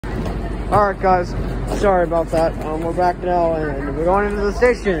Alright guys, sorry about that. We're back now and we're going into the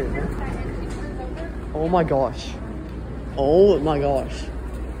station. Oh my gosh. Oh my gosh.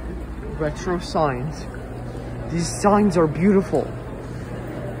 Retro signs. These signs are beautiful.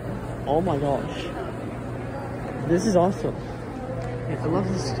 Oh my gosh. This is awesome. I love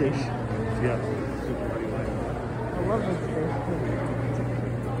this station. Yeah. I love this station.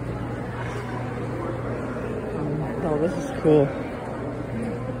 Oh, this is cool.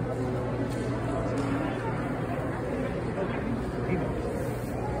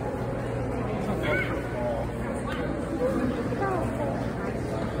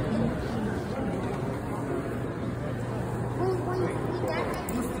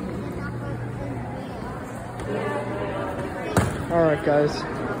 Alright guys,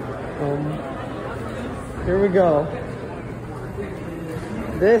 here we go.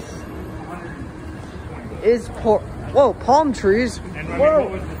 This is whoa, palm trees. Where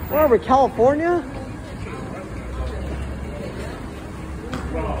are we, California?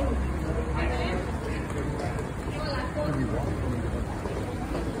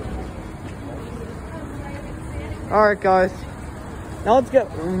 Alright guys, now let's get,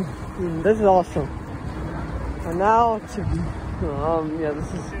 this is awesome. And now to, yeah,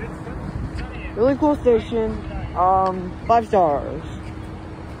 this is really cool station. 5 stars.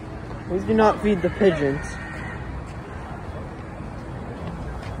 Please do not feed the pigeons.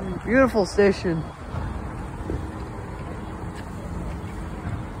 Beautiful station.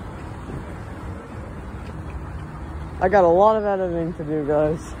 I got a lot of editing to do,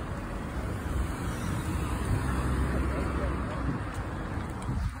 guys.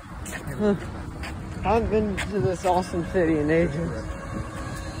 I haven't been to this awesome city in ages.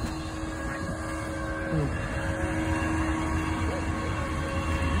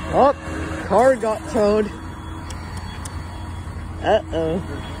 Oh, car got towed. Uh-oh.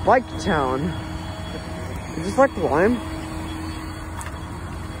 Bike town. Is this like Lime?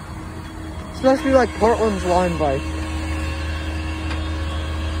 This must be like Portland's Lime bike.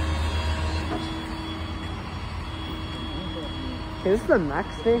 Okay, this is the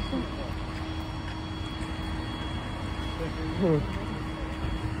Max station?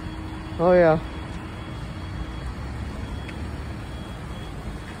 Oh yeah.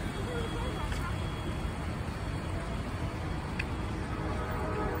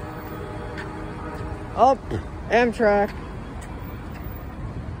 Up, Amtrak.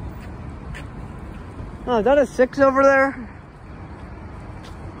 Oh, is that a 6 over there?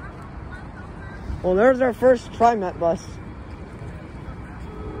 Well, there's our first TriMet bus.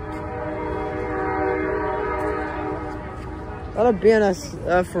 Got a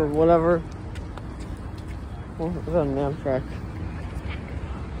BNSF or whatever. Well, is that an Amtrak?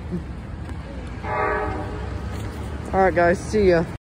 Alright guys, see ya.